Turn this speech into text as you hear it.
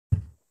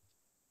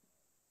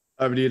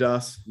Over to you,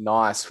 Das.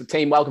 Nice.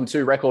 Team, welcome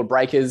to Record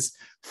Breakers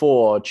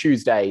for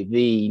Tuesday,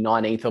 the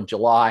 19th of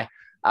July.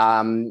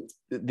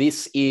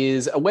 This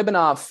is a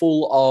webinar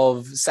full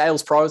of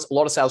sales pros, a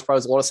lot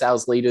of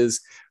sales leaders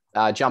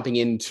jumping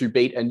in to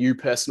beat a new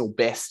personal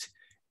best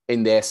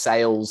in their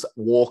sales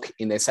walk,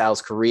 in their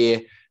sales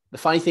career. The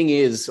funny thing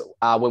is,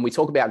 when we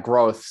talk about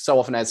growth, so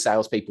often as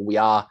salespeople, we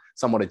are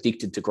somewhat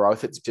addicted to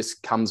growth. It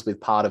just comes with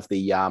part of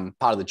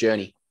the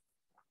journey.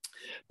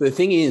 But the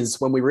thing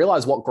is, when we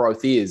realize what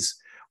growth is,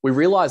 we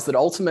realize that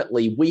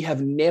ultimately we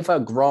have never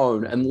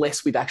grown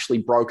unless we've actually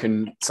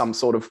broken some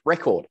sort of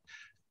record.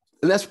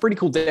 And that's a pretty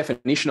cool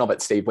definition of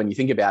it, Steve, when you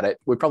think about it.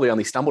 We've probably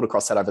only stumbled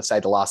across that over, say,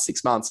 the last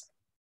 6 months.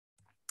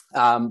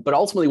 But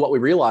ultimately what we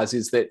realize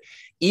is that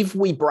if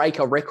we break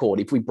a record,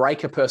 if we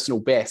break a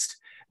personal best,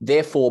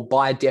 therefore,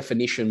 by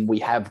definition, we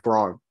have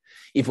grown.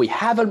 If we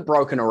haven't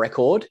broken a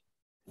record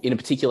in a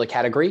particular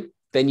category,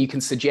 then you can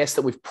suggest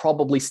that we've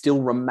probably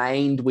still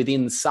remained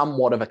within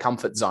somewhat of a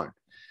comfort zone.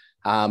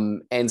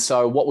 And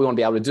so what we want to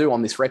be able to do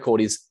on this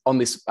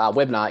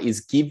webinar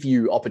is give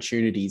you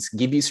opportunities,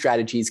 give you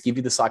strategies, give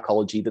you the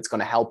psychology that's going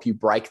to help you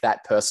break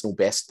that personal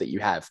best that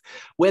you have,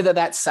 whether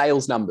that's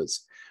sales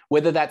numbers,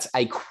 whether that's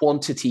a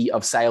quantity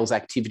of sales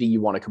activity you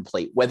want to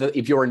complete, whether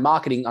if you're in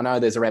marketing, I know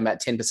there's around about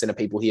 10% of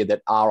people here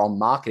that are in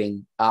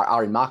marketing,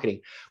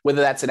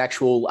 whether that's an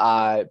actual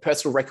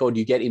personal record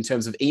you get in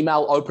terms of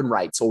email open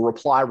rates or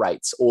reply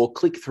rates or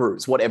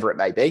click-throughs, whatever it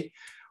may be.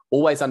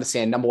 Always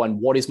understand, number one,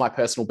 what is my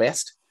personal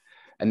best?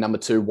 And number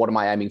two, what am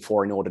I aiming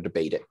for in order to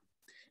beat it?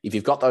 If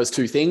you've got those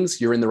two things,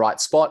 you're in the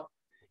right spot.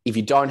 If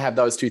you don't have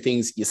those two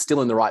things, you're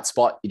still in the right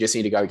spot. You just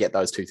need to go get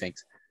those two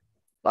things.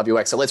 Love your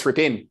work. So let's rip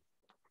in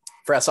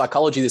for our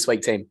psychology this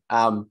week, team.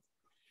 I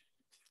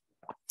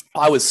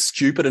was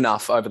stupid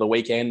enough over the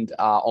weekend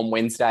on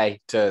Wednesday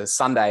to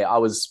Sunday. I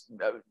was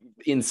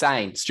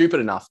insane, stupid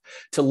enough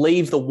to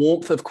leave the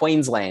warmth of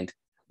Queensland,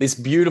 this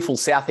beautiful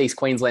southeast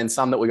Queensland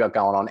sun that we got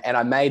going on. And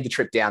I made the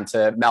trip down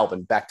to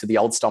Melbourne, back to the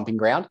old stomping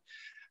ground.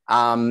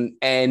 And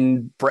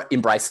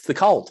embraced the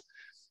cold.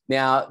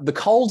 Now, the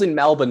cold in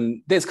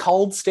Melbourne, there's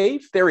cold,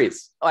 Steve? There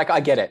is. Like, I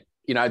get it.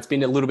 You know, it's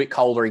been a little bit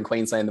colder in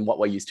Queensland than what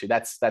we're used to.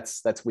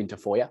 That's winter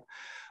for you.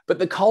 But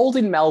the cold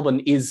in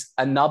Melbourne is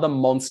another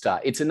monster.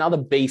 It's another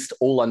beast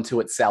all unto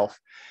itself.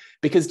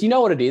 Because do you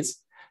know what it is?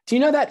 Do you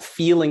know that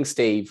feeling,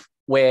 Steve,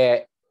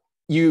 where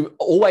you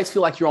always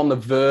feel like you're on the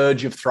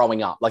verge of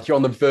throwing up, like you're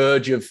on the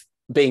verge of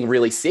being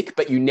really sick,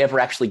 but you never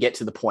actually get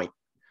to the point?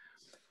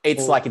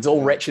 It's like it's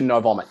all retch and no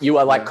vomit. You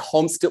are like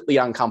constantly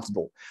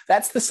uncomfortable.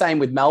 That's the same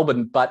with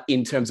Melbourne, but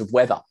in terms of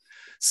weather.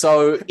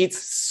 So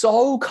it's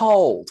so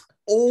cold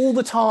all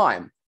the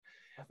time,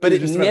 but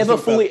it never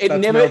fully. It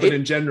never. Melbourne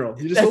in general.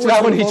 You just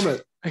always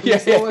vomit.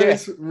 You're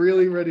always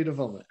really ready to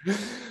vomit.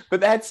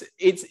 But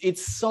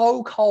it's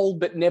so cold,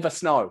 but never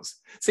snows.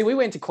 See, we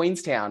went to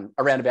Queenstown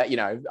around about, I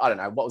don't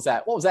know, what was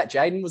that? What was that,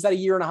 Jaden? Was that a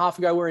year and a half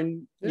ago? We're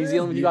in New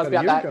Zealand with you guys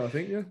about that? Ago, I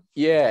think, yeah.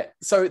 Yeah.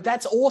 So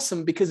that's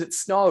awesome because it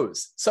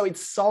snows. So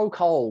it's so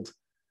cold,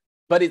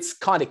 but it's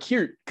kind of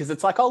cute because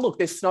it's like, oh, look,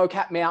 there's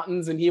snow-capped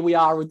mountains and here we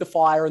are with the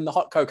fire and the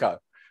hot cocoa.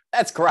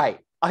 That's great.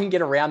 I can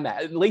get around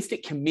that. At least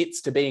it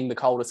commits to being the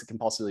coldest it can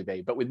possibly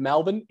be. But with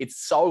Melbourne, it's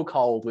so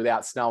cold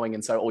without snowing.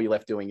 And so all you're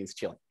left doing is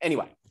chilling.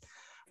 Anyway,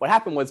 what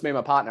happened was me and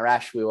my partner,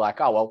 Ash, we were like,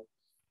 oh, well,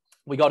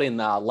 we got in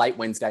late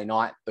Wednesday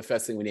night. The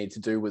first thing we needed to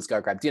do was go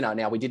grab dinner.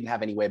 Now, we didn't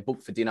have anywhere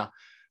booked for dinner.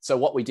 So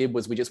what we did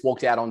was we just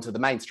walked out onto the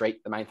main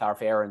street, the main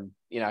thoroughfare, and,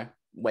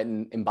 went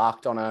and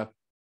embarked on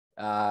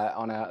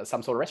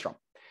some sort of restaurant.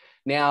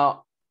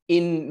 Now,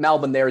 in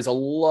Melbourne, there is a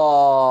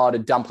lot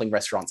of dumpling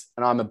restaurants,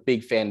 and I'm a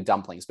big fan of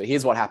dumplings. But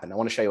here's what happened. I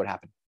want to show you what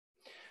happened.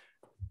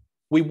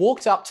 We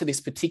walked up to this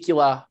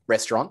particular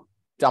restaurant,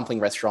 dumpling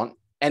restaurant,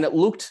 and it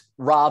looked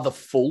rather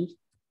full.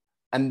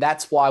 And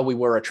that's why we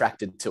were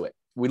attracted to it.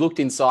 We looked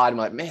inside and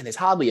we're like, man, there's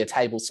hardly a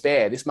table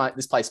spare. This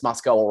place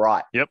must go all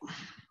right. Yep.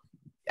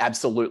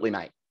 Absolutely,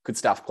 mate. Good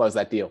stuff. Close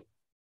that deal.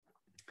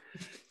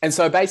 And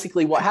so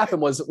basically what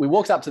happened was we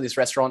walked up to this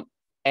restaurant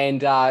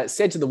and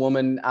said to the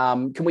woman,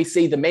 can we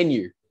see the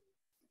menu?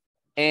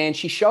 And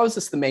she shows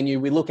us the menu.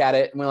 We look at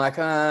it and we're like,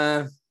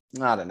 I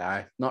don't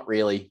know, not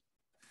really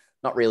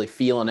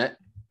feeling it.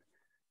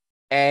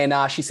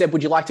 And she said,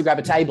 would you like to grab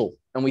a table?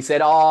 And we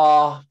said,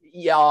 oh,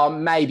 yeah,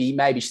 maybe.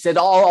 She said,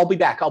 oh, I'll be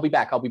back.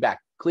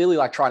 Clearly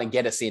like trying to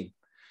get us in.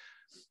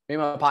 Me and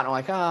my partner were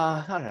like,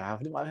 I don't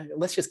know,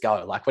 let's just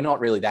go. Like, we're not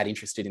really that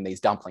interested in these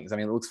dumplings. I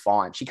mean, it looks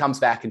fine. She comes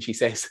back and she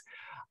says,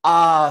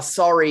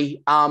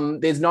 sorry,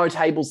 there's no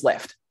tables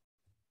left.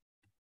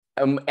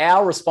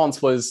 Our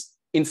response was,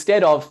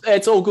 instead of,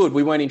 it's all good,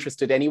 we weren't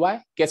interested anyway.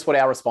 Guess what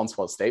our response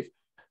was, Steve,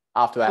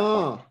 after that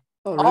point?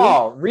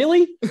 Oh,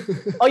 really?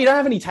 Oh, you don't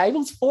have any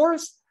tables for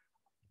us?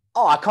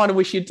 Oh, I kind of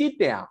wish you did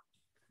now.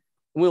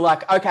 And we were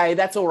like, okay,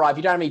 that's all right. If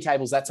you don't have any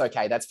tables, that's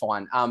okay. That's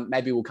fine.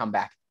 Maybe we'll come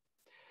back.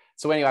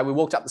 So anyway, we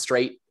walked up the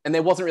street and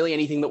there wasn't really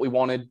anything that we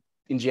wanted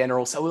in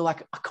general. So we were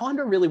like, I kind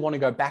of really want to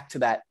go back to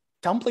that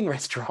dumpling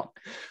restaurant.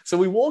 So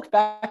we walked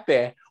back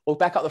there,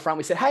 walked back up the front.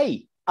 We said,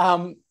 hey,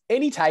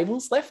 any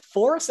tables left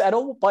for us at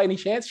all by any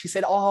chance? She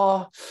said,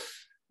 oh,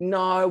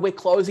 No, we're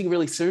closing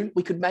really soon.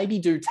 We could maybe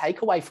do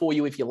takeaway for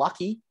you if you're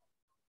lucky.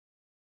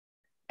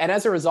 And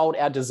as a result,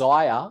 our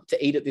desire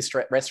to eat at this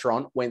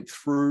restaurant went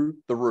through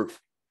the roof.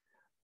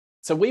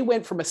 So we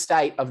went from a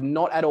state of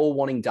not at all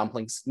wanting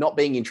dumplings, not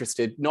being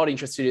interested, not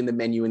interested in the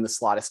menu in the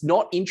slightest,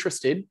 not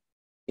interested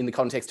in the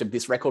context of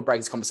this Record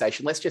Breakers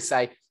conversation. Let's just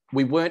say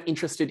we weren't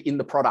interested in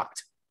the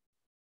product.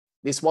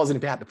 This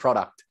wasn't about the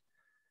product.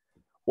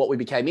 What we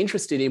became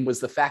interested in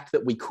was the fact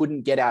that we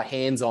couldn't get our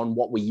hands on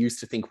what we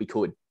used to think we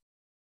could.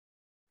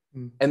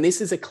 And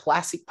this is a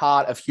classic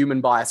part of human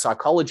bias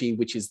psychology,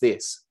 which is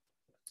this.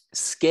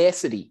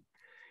 Scarcity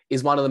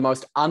is one of the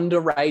most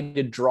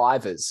underrated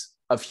drivers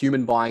of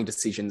human buying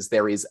decisions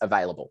there is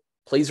available.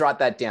 Please write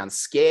that down.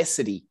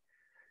 Scarcity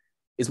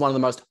is one of the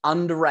most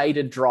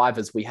underrated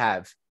drivers we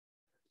have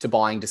to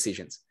buying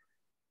decisions,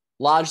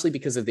 largely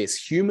because of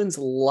this. Humans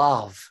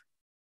love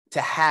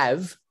to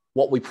have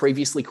what we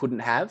previously couldn't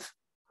have,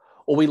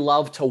 or we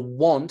love to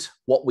want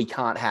what we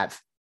can't have.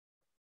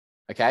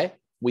 Okay?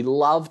 We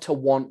love to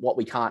want what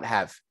we can't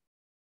have.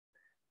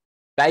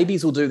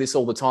 Babies will do this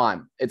all the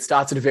time. It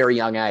starts at a very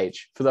young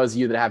age. For those of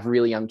you that have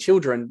really young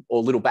children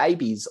or little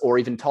babies or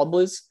even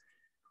toddlers,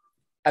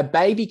 a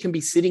baby can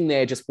be sitting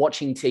there just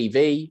watching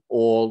TV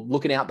or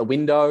looking out the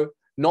window,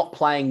 not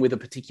playing with a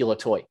particular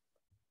toy.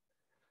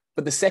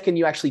 But the second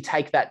you actually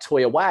take that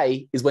toy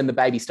away is when the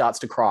baby starts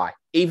to cry,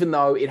 even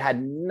though it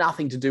had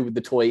nothing to do with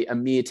the toy a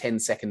mere 10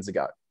 seconds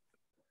ago.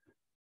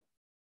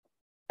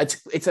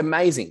 It's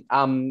amazing.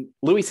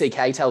 Louis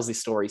C.K. tells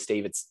this story,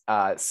 Steve. It's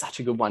such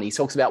a good one. He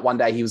talks about one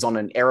day he was on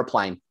an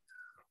aeroplane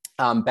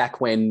back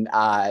when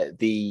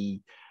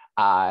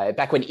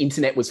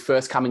internet was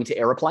first coming to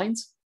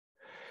aeroplanes.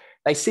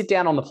 They sit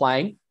down on the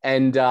plane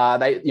and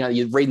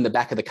you're reading the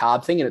back of the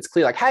card thing and it's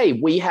clear like, hey,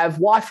 we have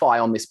Wi-Fi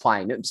on this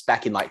plane. It's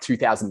back in like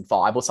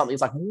 2005 or something.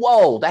 It's like,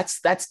 whoa,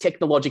 that's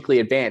technologically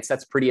advanced.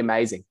 That's pretty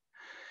amazing.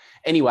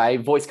 Anyway,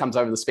 voice comes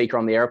over the speaker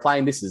on the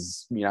airplane. This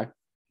is,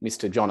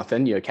 Mr.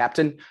 Jonathan, your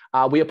captain.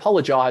 We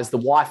apologize. The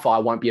Wi-Fi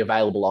won't be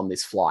available on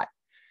this flight.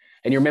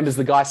 And he remembers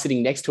the guy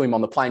sitting next to him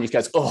on the plane just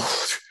goes,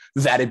 oh,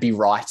 that'd be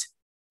right.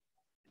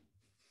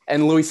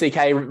 And Louis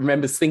C.K.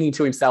 remembers thinking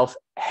to himself,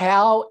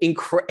 how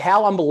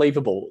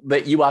unbelievable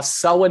that you are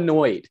so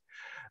annoyed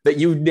that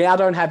you now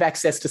don't have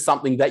access to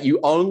something that you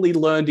only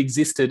learned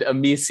existed a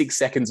mere 6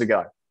 seconds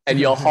ago. And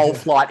your whole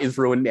flight is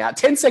ruined now.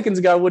 10 seconds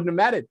ago wouldn't have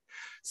mattered.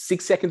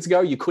 6 seconds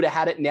ago, you could have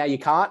had it. Now you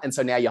can't. And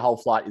so now your whole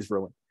flight is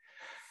ruined.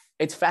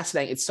 It's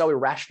fascinating. It's so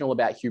irrational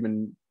about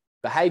human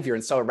behavior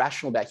and so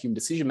irrational about human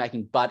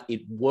decision-making, but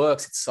it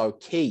works. It's so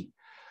key.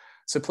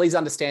 So please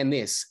understand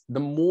this. The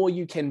more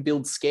you can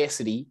build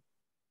scarcity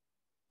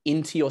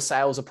into your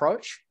sales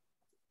approach,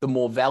 the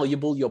more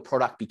valuable your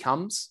product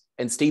becomes.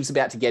 And Steve's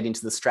about to get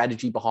into the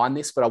strategy behind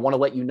this, but I want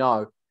to let you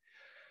know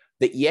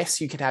that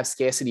yes, you can have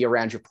scarcity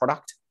around your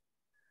product,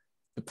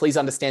 but please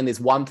understand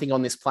there's one thing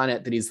on this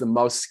planet that is the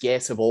most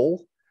scarce of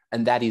all,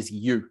 and that is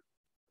you.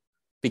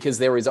 Because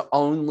there is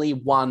only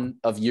one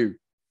of you.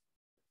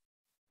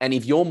 And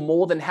if you're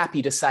more than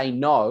happy to say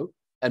no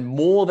and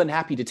more than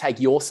happy to take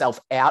yourself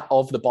out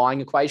of the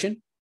buying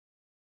equation,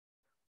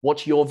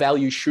 watch your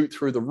value shoot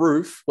through the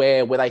roof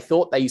where they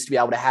thought they used to be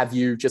able to have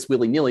you just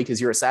willy-nilly because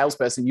you're a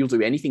salesperson, you'll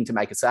do anything to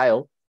make a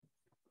sale.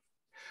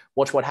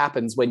 Watch what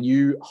happens when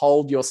you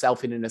hold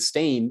yourself in an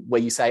esteem where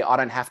you say, I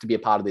don't have to be a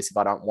part of this if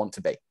I don't want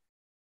to be.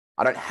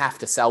 I don't have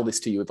to sell this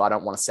to you if I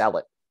don't want to sell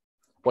it.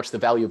 Watch the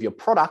value of your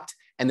product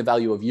and the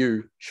value of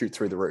you shoot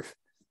through the roof.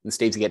 And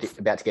Steve's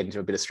about to get into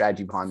a bit of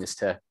strategy behind this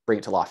to bring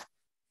it to life.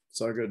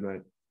 So good,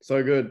 mate.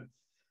 So good.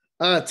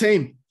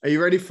 Team, are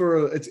you ready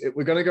for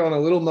we're going to go on a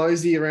little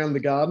nosy around the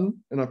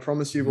garden, and I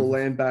promise you we'll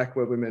land back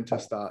where we're meant to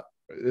start.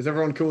 Is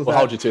everyone cool with that? We'll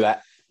hold you to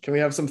that. Can we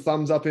have some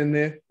thumbs up in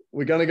there?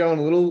 We're going to go on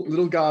a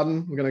little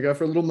garden. We're going to go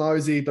for a little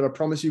nosy, but I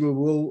promise you we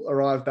will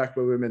arrive back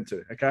where we're meant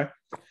to, okay?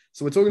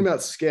 So we're talking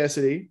about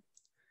scarcity,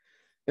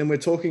 and we're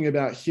talking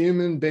about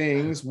human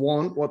beings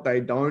want what they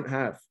don't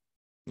have.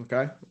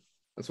 Okay,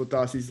 that's what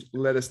Darcy's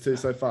led us to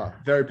so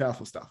far. Very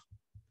powerful stuff.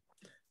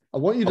 I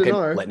want you to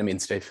know. Letting them in,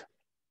 Steve.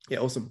 Yeah,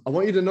 awesome. I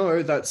want you to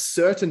know that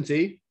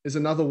certainty is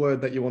another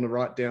word that you want to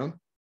write down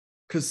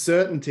because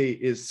certainty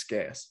is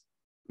scarce,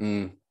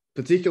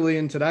 particularly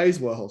in today's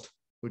world.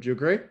 Would you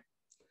agree?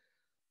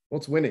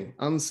 What's winning?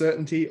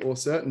 Uncertainty or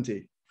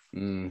certainty?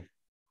 No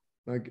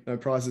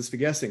prizes for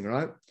guessing,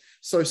 right?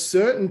 So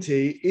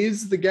certainty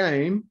is the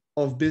game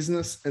of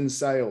business and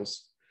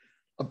sales.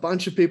 A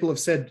bunch of people have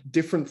said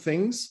different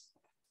things.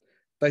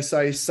 They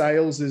say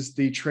sales is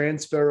the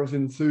transfer of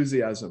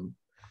enthusiasm.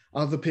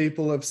 Other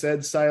people have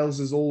said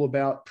sales is all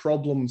about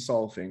problem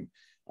solving.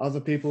 Other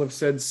people have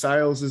said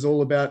sales is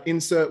all about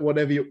insert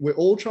whatever. We're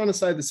all trying to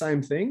say the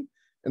same thing.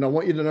 And I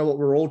want you to know what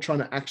we're all trying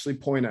to actually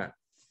point at.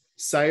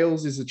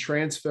 Sales is a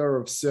transfer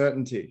of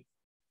certainty.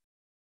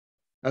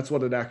 That's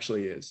what it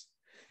actually is.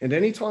 And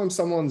anytime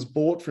someone's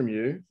bought from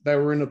you, they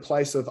were in a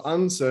place of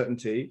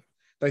uncertainty.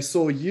 They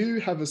saw you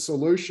have a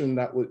solution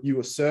that you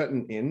were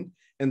certain in,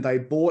 and they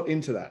bought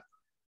into that,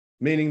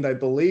 meaning they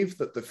believed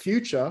that the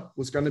future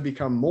was going to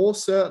become more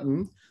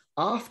certain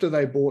after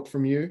they bought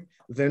from you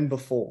than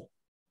before.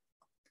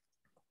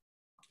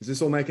 Is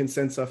this all making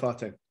sense so far,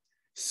 team?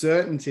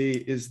 Certainty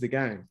is the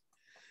game.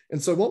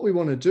 And so what we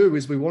want to do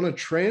is we want to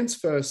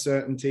transfer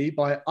certainty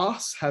by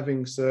us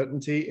having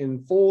certainty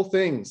in 4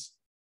 things.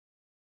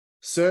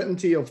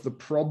 Certainty of the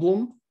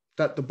problem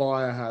that the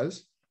buyer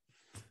has,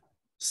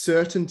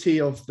 certainty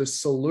of the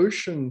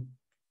solution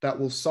that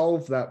will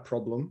solve that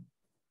problem,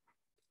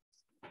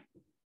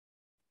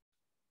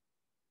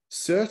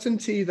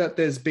 certainty that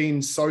there's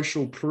been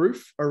social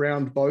proof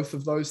around both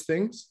of those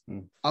things.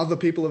 Other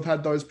people have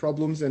had those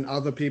problems and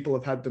other people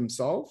have had them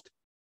solved.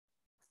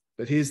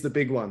 But here's the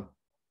big one.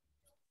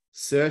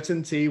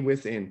 Certainty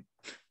within.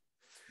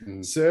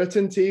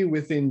 Certainty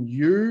within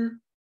you,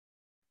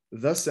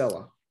 the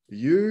seller,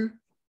 you,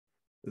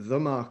 the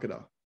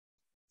marketer.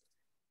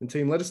 And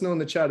team, let us know in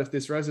the chat if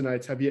this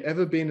resonates. Have you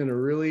ever been in a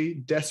really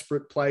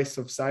desperate place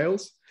of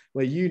sales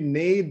where you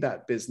need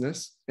that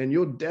business and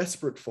you're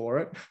desperate for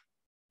it?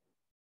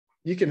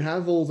 You can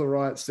have all the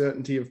right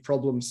certainty of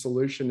problem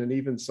solution and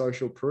even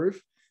social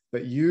proof,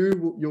 but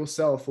you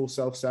yourself will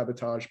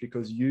self-sabotage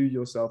because you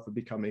yourself are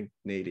becoming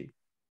needy.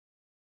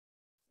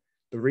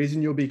 The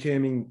reason you're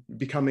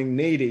becoming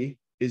needy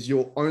is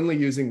you're only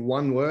using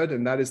one word,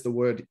 and that is the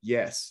word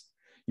yes.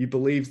 You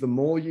believe the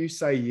more you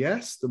say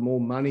yes, the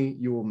more money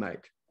you will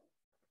make.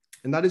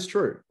 And that is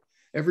true.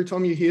 Every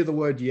time you hear the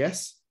word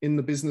yes in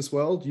the business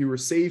world, you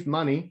receive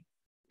money,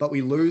 but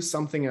we lose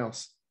something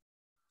else.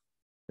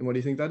 And what do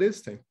you think that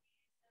is, team?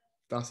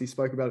 Darcy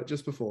spoke about it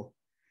just before.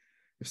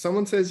 If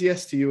someone says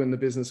yes to you in the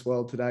business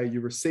world today,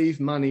 you receive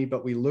money,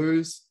 but we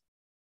lose.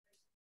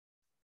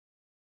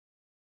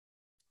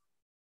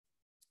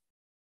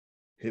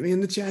 Hit me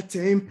in the chat,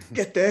 team.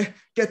 Get there,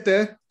 get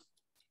there.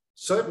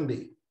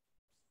 Certainty.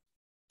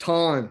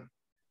 Time.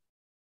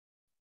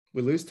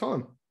 We lose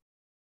time.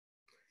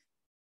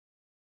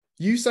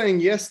 You saying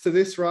yes to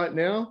this right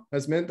now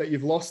has meant that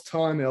you've lost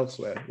time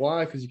elsewhere.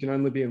 Why? Because you can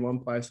only be in one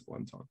place at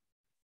one time.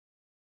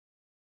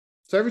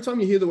 So every time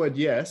you hear the word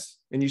yes,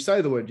 and you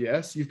say the word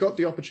yes, you've got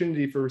the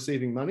opportunity for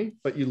receiving money,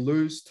 but you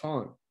lose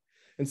time.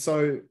 And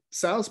so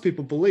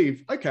salespeople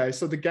believe, okay,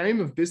 so the game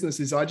of business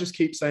is I just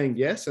keep saying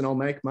yes and I'll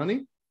make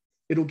money.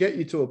 It'll get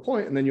you to a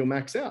point and then you'll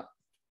max out.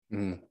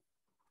 Ever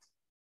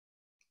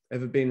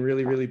been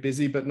really, really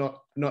busy, but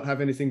not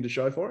have anything to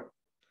show for it?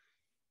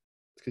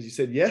 Because you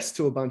said yes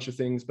to a bunch of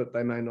things, but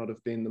they may not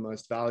have been the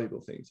most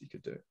valuable things you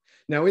could do.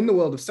 Now, in the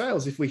world of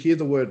sales, if we hear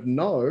the word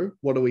no,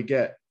 what do we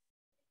get?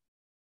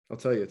 I'll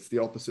tell you, it's the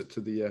opposite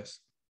to the yes.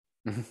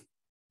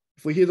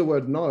 If we hear the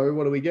word no,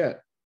 what do we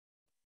get?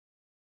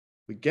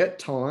 We get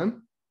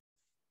time,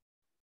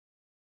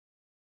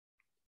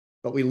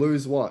 but we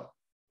lose what?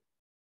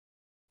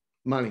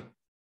 Money.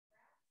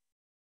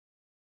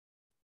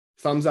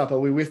 Thumbs up. Are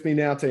we with me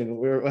now, team?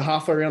 We're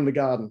halfway around the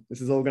garden. This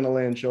is all going to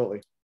land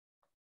shortly.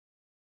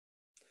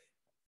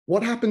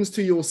 What happens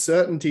to your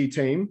certainty,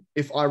 team,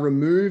 if I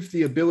remove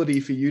the ability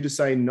for you to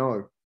say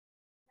no?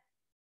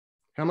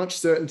 How much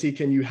certainty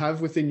can you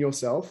have within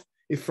yourself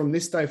if from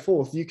this day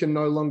forth you can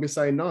no longer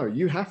say no?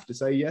 You have to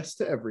say yes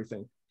to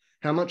everything.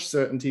 How much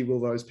certainty will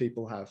those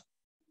people have?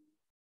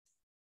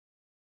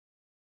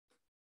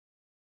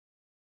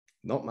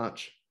 Not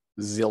much.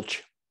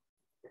 Zilch.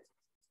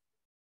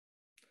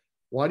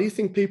 Why do you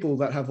think people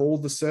that have all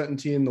the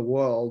certainty in the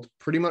world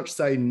pretty much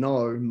say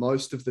no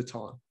most of the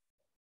time?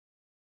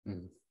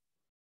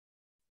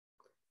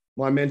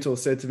 My mentor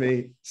said to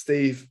me,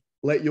 Steve,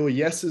 let your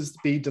yeses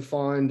be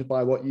defined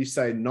by what you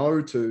say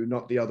no to,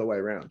 not the other way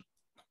around.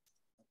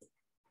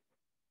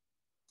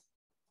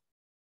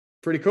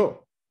 Pretty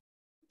cool.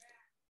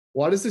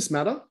 Why does this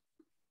matter?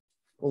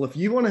 Well, if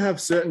you want to have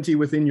certainty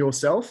within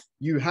yourself,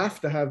 you have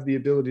to have the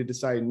ability to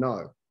say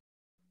no.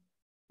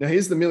 Now,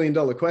 here's the $1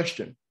 million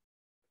question.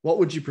 What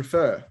would you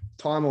prefer,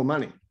 time or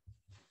money?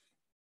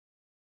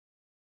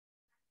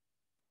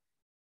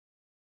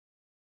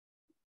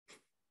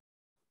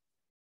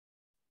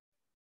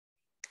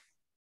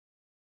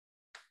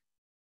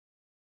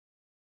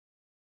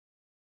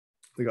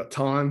 We got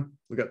time.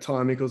 We got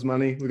time equals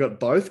money. We got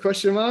both,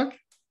 question mark?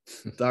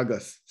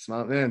 Douglas,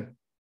 smart man.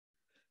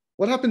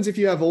 What happens if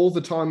you have all the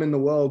time in the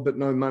world but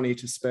no money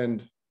to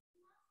spend?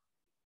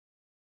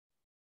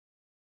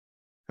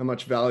 How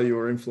much value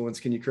or influence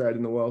can you create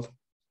in the world?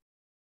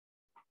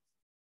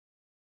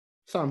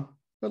 Some,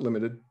 not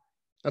limited.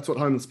 That's what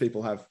homeless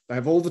people have. They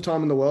have all the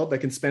time in the world. They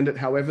can spend it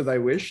however they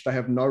wish. They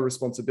have no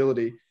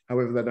responsibility.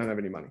 However, they don't have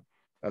any money.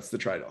 That's the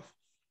trade-off.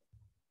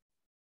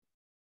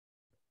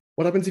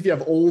 What happens if you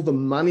have all the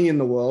money in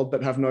the world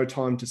but have no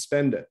time to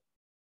spend it?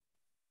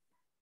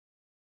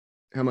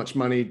 How much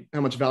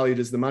value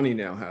does the money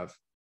now have?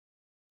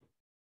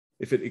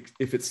 If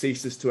it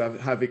ceases to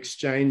have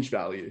exchange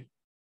value?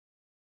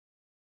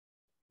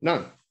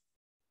 None.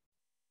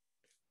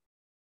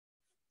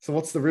 So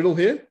what's the riddle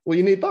here? Well,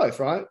 you need both,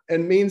 right?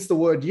 And means the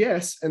word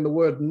yes and the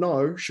word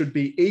no should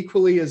be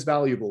equally as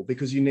valuable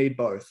because you need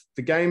both.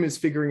 The game is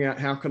figuring out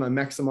how can I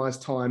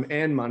maximize time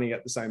and money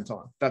at the same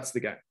time. That's the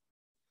game.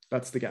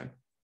 That's the game.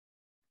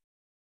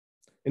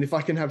 And if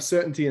I can have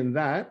certainty in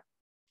that,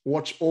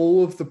 watch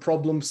all of the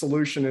problem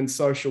solution and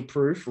social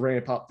proof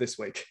ramp up this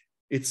week.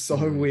 It's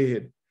so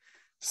weird.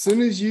 As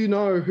soon as you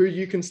know who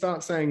you can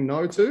start saying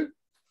no to,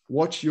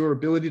 watch your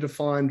ability to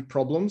find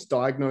problems,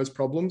 diagnose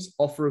problems,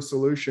 offer a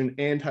solution,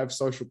 and have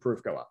social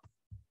proof go up.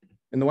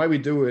 And the way we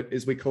do it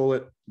is we call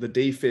it the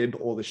defib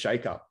or the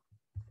shake-up.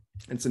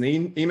 It's an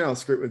email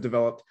script we've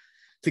developed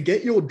to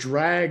get your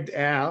dragged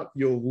out,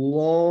 your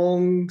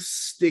long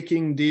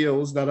sticking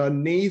deals that are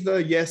neither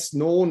yes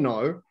nor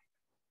no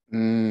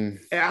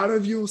out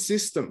of your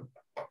system.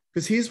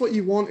 Because here's what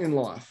you want in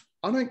life.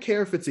 I don't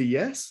care if it's a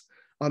yes.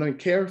 I don't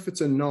care if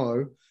it's a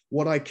no.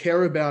 What I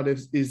care about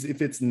is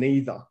if it's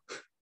neither.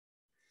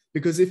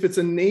 Because if it's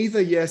a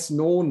neither yes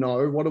nor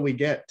no, what do we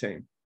get,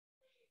 team?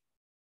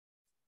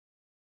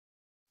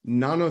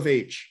 None of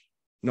each.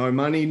 No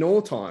money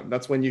nor time.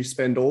 That's when you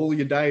spend all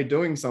your day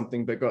doing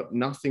something but got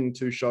nothing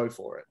to show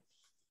for it.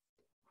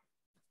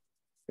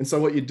 And so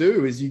what you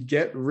do is you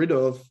get rid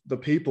of the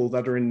people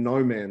that are in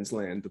no man's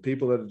land, the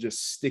people that are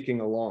just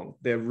sticking along.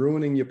 They're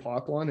ruining your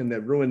pipeline and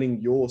they're ruining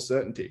your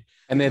certainty.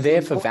 And they're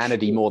there for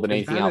vanity more than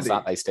anything else,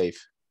 aren't they,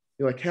 Steve?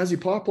 You're like, how's your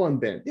pipeline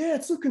been? Yeah,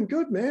 it's looking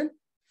good, man.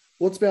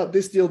 What's about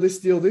this deal, this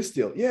deal, this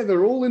deal? Yeah,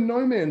 they're all in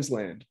no man's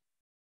land.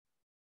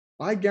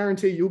 I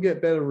guarantee you'll get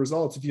better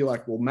results if you're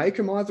like, well, make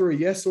them either a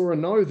yes or a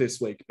no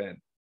this week, Ben.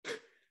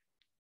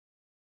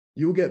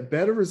 You'll get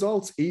better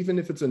results even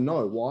if it's a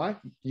no. Why?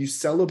 You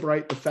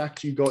celebrate the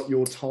fact you got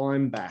your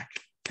time back.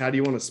 How do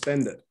you want to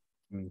spend it?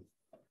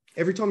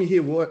 Every time you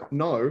hear word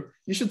no,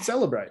 you should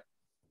celebrate.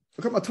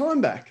 I got my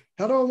time back.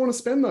 How do I want to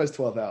spend those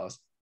 12 hours?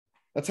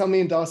 That's how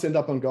me and Darcy end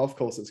up on golf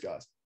courses,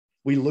 guys.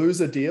 We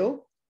lose a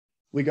deal.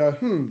 We go,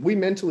 we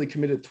mentally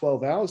committed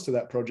 12 hours to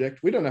that project.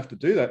 We don't have to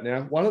do that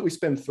now. Why don't we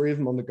spend 3 of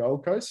them on the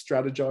Gold Coast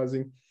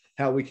strategizing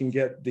how we can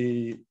get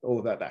all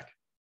of that back?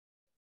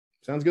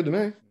 Sounds good to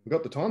me. We've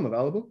got the time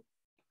available.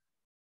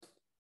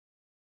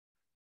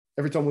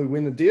 Every time we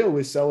win the deal,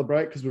 we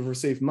celebrate because we've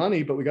received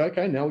money, but we go,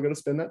 okay, now we've got to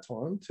spend that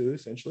time to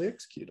essentially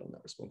execute on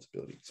that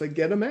responsibility. So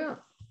get them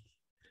out.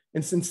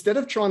 And so instead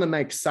of trying to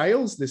make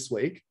sales this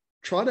week,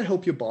 try to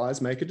help your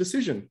buyers make a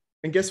decision.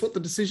 And guess what the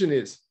decision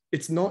is?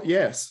 It's not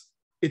yes.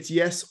 It's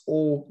yes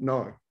or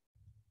no.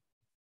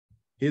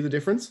 Hear the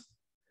difference?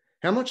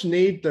 How much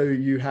need do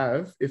you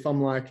have if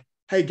I'm like,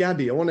 hey,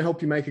 Gabby, I want to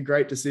help you make a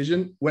great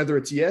decision, whether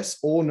it's yes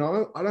or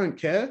no, I don't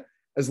care,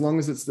 as long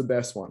as it's the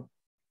best one.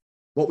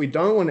 What we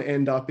don't want to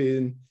end up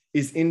in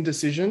is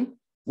indecision,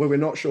 where we're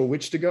not sure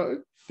which to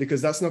go,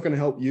 because that's not going to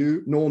help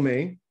you nor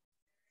me.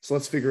 So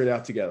let's figure it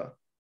out together.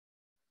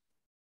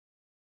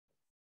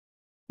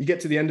 You get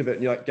to the end of it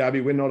and you're like,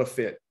 Gabby, we're not a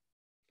fit.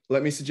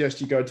 Let me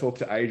suggest you go talk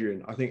to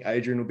Adrian. I think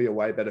Adrian will be a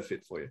way better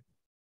fit for you.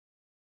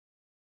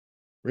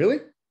 Really?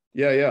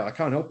 Yeah, I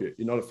can't help you.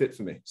 You're not a fit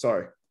for me.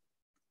 Sorry.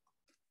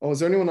 Oh, is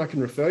there anyone I can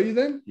refer you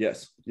then?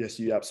 Yes,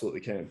 you absolutely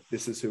can.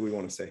 This is who we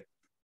want to see.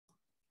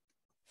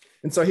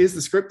 And so here's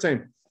the script,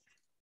 team.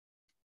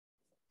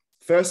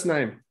 First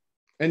name.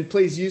 And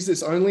please use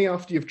this only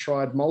after you've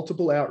tried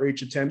multiple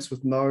outreach attempts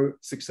with no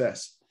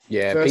success.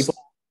 Yeah,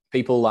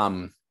 people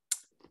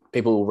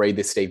will read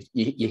this, Steve.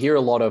 You hear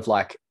a lot of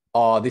like,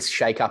 oh, this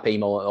shake-up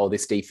email or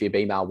this defib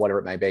email, whatever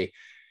it may be.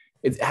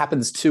 It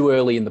happens too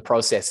early in the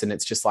process and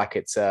it's just like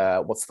it's,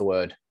 what's the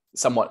word?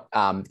 Somewhat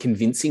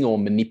convincing or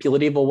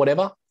manipulative or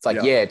whatever. It's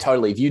like, yeah,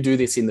 totally. If you do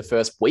this in the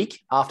first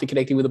week after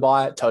connecting with a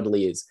buyer, it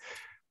totally is.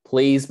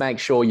 Please make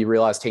sure you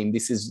realize, team,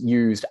 this is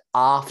used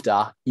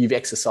after you've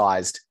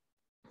exercised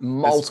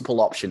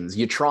multiple options.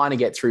 You're trying to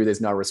get through,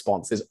 there's no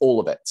response. There's all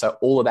of it. So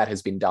all of that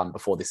has been done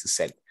before this is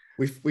sent.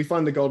 We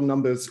find the golden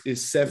numbers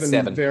is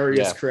seven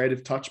various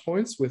creative touch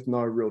points with no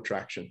real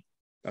traction.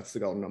 That's the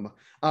golden number.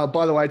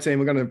 By the way, team,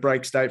 we're going to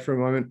break state for a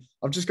moment.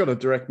 I've just got a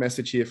direct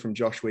message here from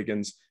Josh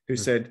Wiggins, who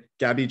said,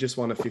 Gabby just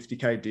won a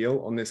 50K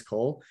deal on this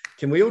call.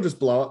 Can we all just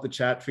blow up the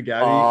chat for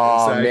Gabby?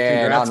 Oh, and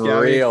say, man,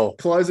 unreal. Gabby.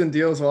 Closing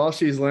deals while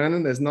she's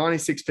learning. There's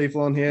 96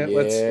 people on here.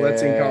 Yes.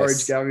 Let's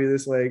encourage Gabby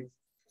this week.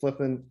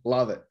 Flipping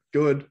love it.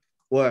 Good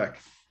work.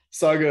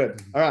 So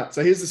good. All right.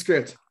 So here's the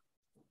script.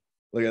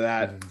 Look at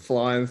that,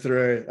 flying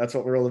through. That's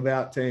what we're all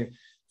about, team.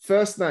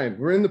 First name,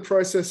 we're in the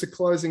process of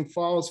closing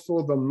files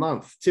for the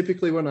month.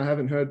 Typically, when I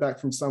haven't heard back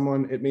from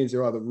someone, it means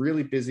you're either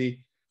really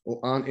busy or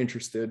aren't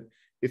interested.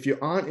 If you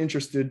aren't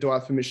interested, do I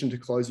have permission to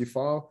close your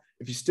file?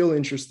 If you're still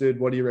interested,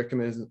 what do you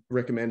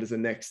recommend as a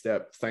next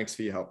step? Thanks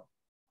for your help.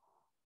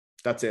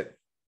 That's it.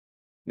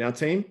 Now,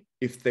 team,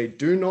 if they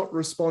do not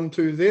respond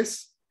to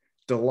this,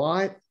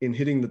 delight in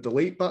hitting the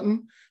delete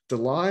button,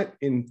 delight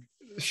in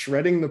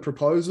shredding the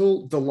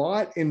proposal,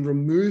 delight in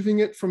removing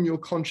it from your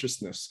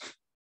consciousness.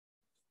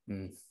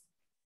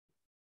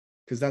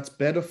 Because that's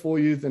better for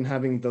you than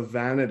having the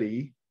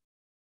vanity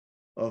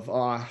of,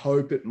 oh, I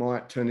hope it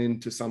might turn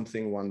into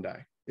something one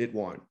day. It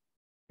won't.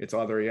 It's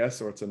either a yes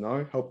or it's a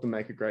no. Help them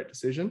make a great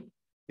decision.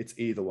 It's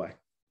either way.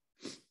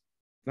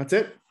 That's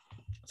it.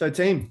 So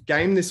team,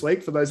 game this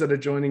week for those that are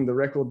joining the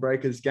Record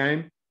Breakers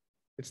game.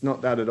 It's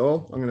not that at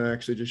all. I'm going to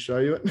actually just show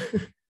you it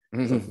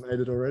because I've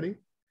made it already.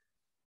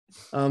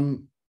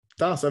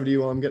 Das, over to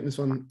you while I'm getting this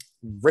one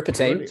Ripper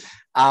team.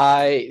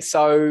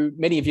 So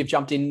many of you have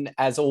jumped in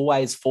as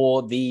always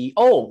for the.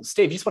 Oh,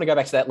 Steve, you just want to go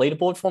back to that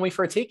leaderboard for me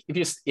for a tick? If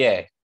you just,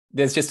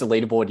 there's just a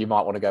leaderboard you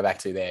might want to go back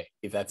to there.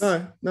 If that's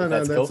no,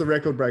 that's cool. the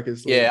Record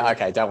Breakers. Yeah,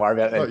 okay, don't worry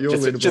about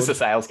it. Just a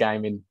sales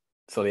game in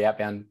sort of the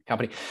outbound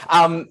company.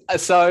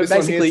 So this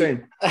basically,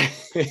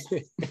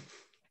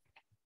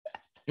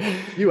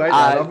 you ate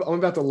that. I'm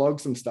about to log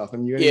some stuff,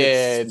 and you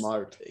get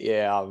smoked.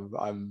 Yeah,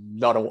 I'm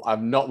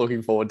not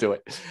looking forward to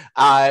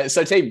it.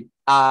 So team,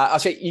 I'll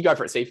say you go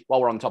for it, Steve.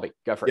 While we're on the topic,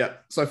 go for it. Yeah.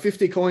 So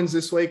 50 coins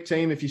this week,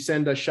 team. If you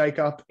send a shake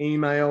up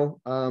email,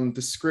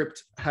 the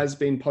script has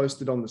been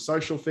posted on the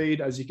social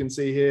feed, as you can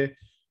see here.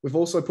 We've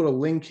also put a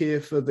link here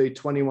for the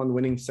 21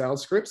 winning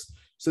sales scripts.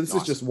 So this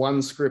is just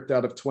one script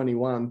out of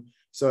 21.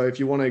 So if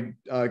you want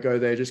to go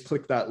there, just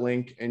click that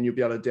link and you'll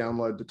be able to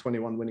download the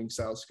 21 winning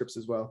sales scripts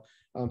as well.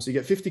 So you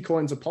get 50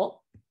 coins a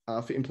pop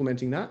for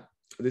implementing that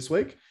this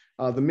week.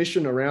 The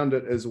mission around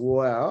it as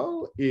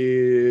well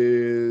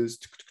is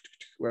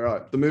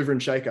the mover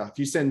and shaker. If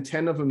you send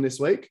 10 of them this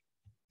week,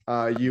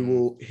 you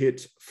will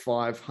hit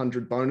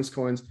 500 bonus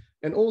coins.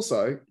 And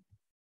also,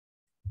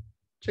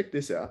 check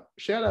this out.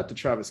 Shout out to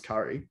Travis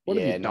Curry. What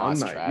have you done,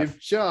 mate? Trav. You've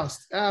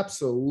just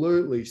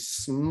absolutely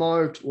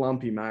smoked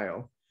Lumpy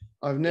Mail.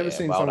 I've never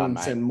seen someone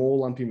send more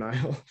Lumpy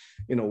Mail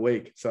in a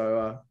week.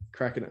 So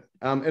cracking it.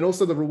 And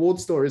also the reward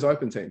store is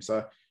open, team. So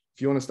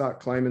if you want to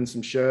start claiming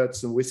some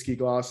shirts and whiskey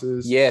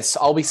glasses. Yes,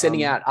 I'll be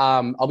sending out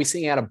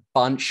a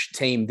bunch,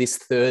 team, this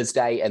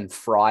Thursday and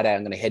Friday.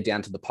 I'm going to head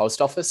down to the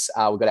post office.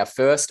 We've got our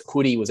first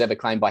hoodie was ever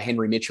claimed by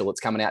Henry Mitchell. It's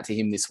coming out to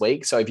him this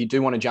week. So if you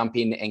do want to jump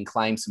in and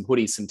claim some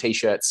hoodies, some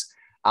t-shirts,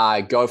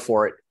 go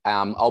for it.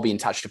 I'll be in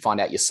touch to find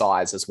out your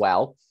size as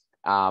well.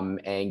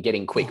 And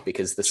getting quick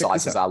because the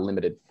sizes are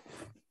limited.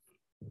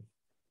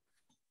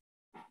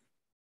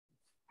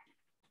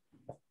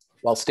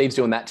 While Steve's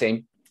doing that,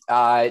 team,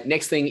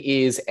 next thing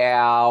is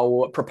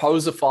our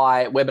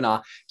Proposify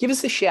webinar. Give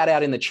us a shout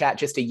out in the chat,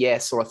 just a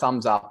yes or a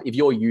thumbs up if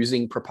you're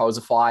using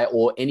Proposify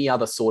or any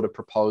other sort of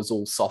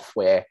proposal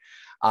software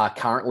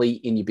currently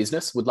in your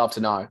business. Would love to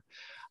know.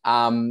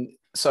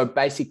 So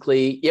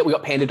basically, we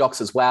got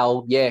PandaDocs as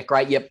well. Yeah,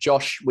 great. Yep,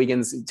 Josh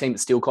Wiggins, team at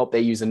SteelCorp, they're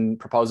using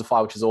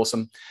Proposify, which is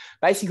awesome.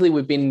 Basically,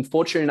 we've been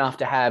fortunate enough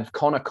to have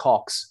Connor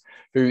Cox,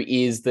 who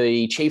is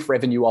the Chief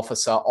Revenue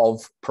Officer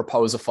of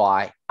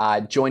Proposify,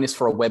 join us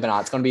for a webinar.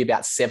 It's going to be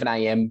about 7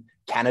 a.m.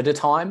 Canada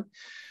time,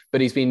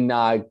 but he's been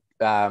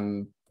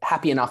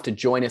happy enough to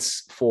join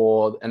us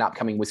for an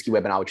upcoming whiskey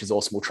webinar, which is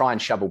awesome. We'll try and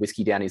shove a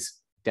whiskey down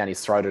his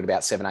throat at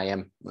about 7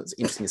 a.m. It's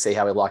interesting to see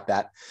how he liked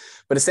that.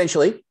 But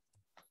essentially,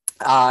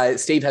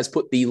 Steve has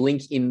put the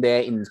link in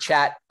there in the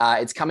chat.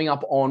 It's coming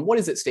up on, what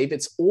is it, Steve?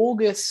 It's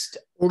August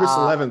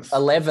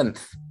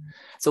 11th.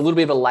 It's a little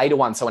bit of a later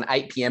one, so an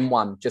 8 p.m.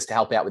 one, just to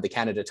help out with the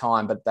Canada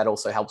time, but that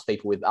also helps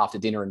people with after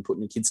dinner and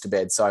putting your kids to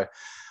bed. So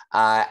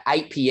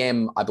 8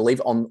 p.m., I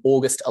believe, on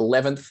August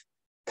 11th.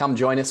 Come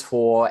join us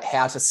for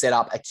how to set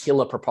up a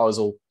killer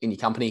proposal in your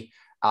company.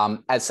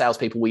 As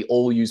salespeople, we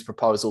all use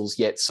proposals,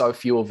 yet so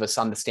few of us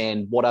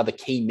understand what are the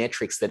key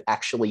metrics that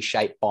actually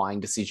shape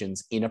buying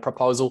decisions in a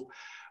proposal.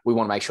 We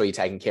want to make sure you're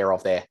taken care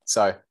of there.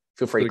 So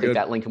feel free to click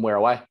that link and wear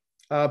away.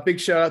 Big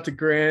shout out to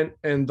Grant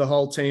and the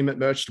whole team at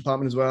Merch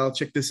Department as well.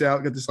 Check this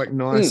out. Got this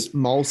nice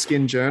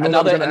moleskin journal.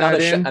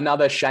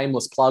 Another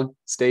shameless plug,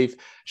 Steve.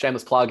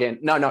 Shameless plug. And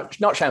no,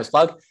 not shameless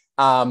plug.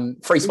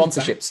 Free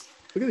sponsorships.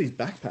 Look at these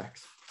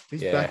backpacks.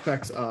 These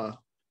backpacks are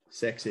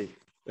sexy.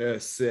 They're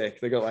sick.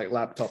 They got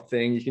laptop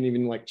thing. You can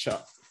even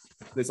chuck.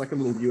 There's a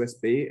little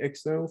USB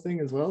external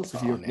thing as well. So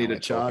if you need a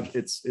charge,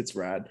 it's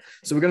rad.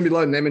 So we're going to be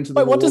loading them into the.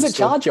 Wait, what does it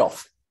charge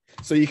off?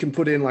 So you can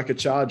put in a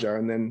charger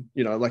and then,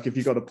 if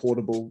you've got a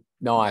portable.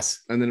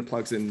 Nice. And then it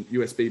plugs in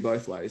USB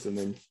both ways. And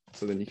then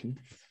you can.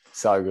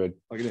 So good.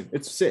 Plug it in.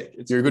 It's sick.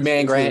 You're a good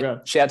man, Grant. Really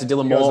shout out to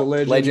Dylan Moore.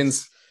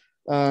 Legends.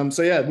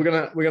 So yeah, we're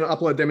going to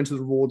upload them into the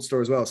reward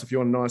store as well. So if you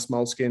want a nice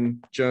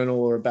moleskin journal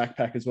or a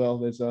backpack as well,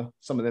 there's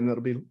some of them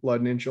that'll be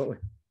loading in shortly.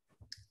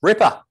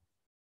 Ripper.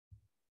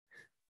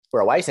 We're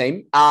away,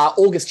 team.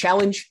 August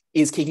challenge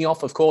is kicking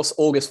off, of course,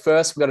 August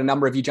 1st. We've got a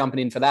number of you jumping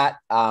in for that.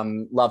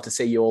 Love to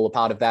see you all a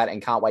part of that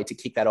and can't wait to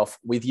kick that off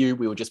with you.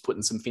 We were just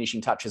putting some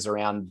finishing touches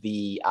around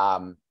the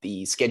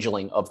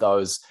scheduling of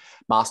those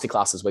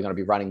masterclasses we're going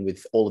to be running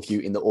with all of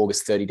you in the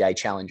August 30-day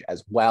challenge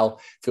as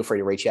well. Feel free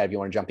to reach out if you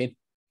want to jump in.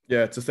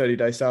 Yeah, it's a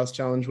 30-day sales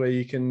challenge where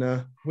you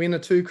can win a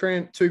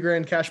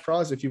 $2,000 cash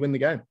prize if you win the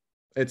game.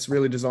 It's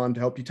really designed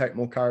to help you take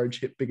more courage,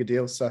 hit bigger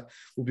deals. So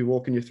we'll be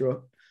walking you through it.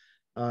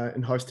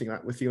 And hosting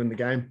that with you in the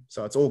game.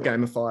 So it's all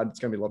gamified. It's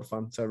going to be a lot of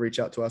fun. So reach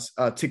out to us.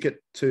 Ticket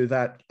to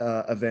that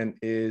event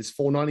is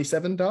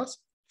 $497, does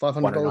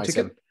 $500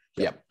 ticket.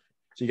 Yep.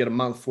 So you get a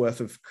month worth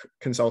of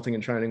consulting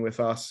and training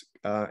with us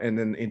and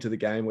then into the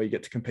game where you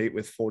get to compete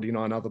with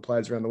 49 other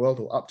players around the world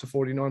or up to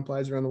 49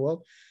 players around the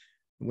world.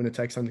 The winner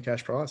takes home the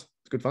cash prize.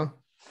 It's good fun.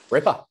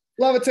 Ripper.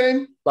 Love it,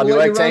 team. Love your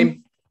work,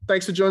 team.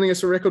 Thanks for joining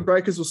us for Record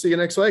Breakers. We'll see you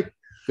next week.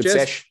 Good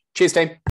sesh. Cheers, team.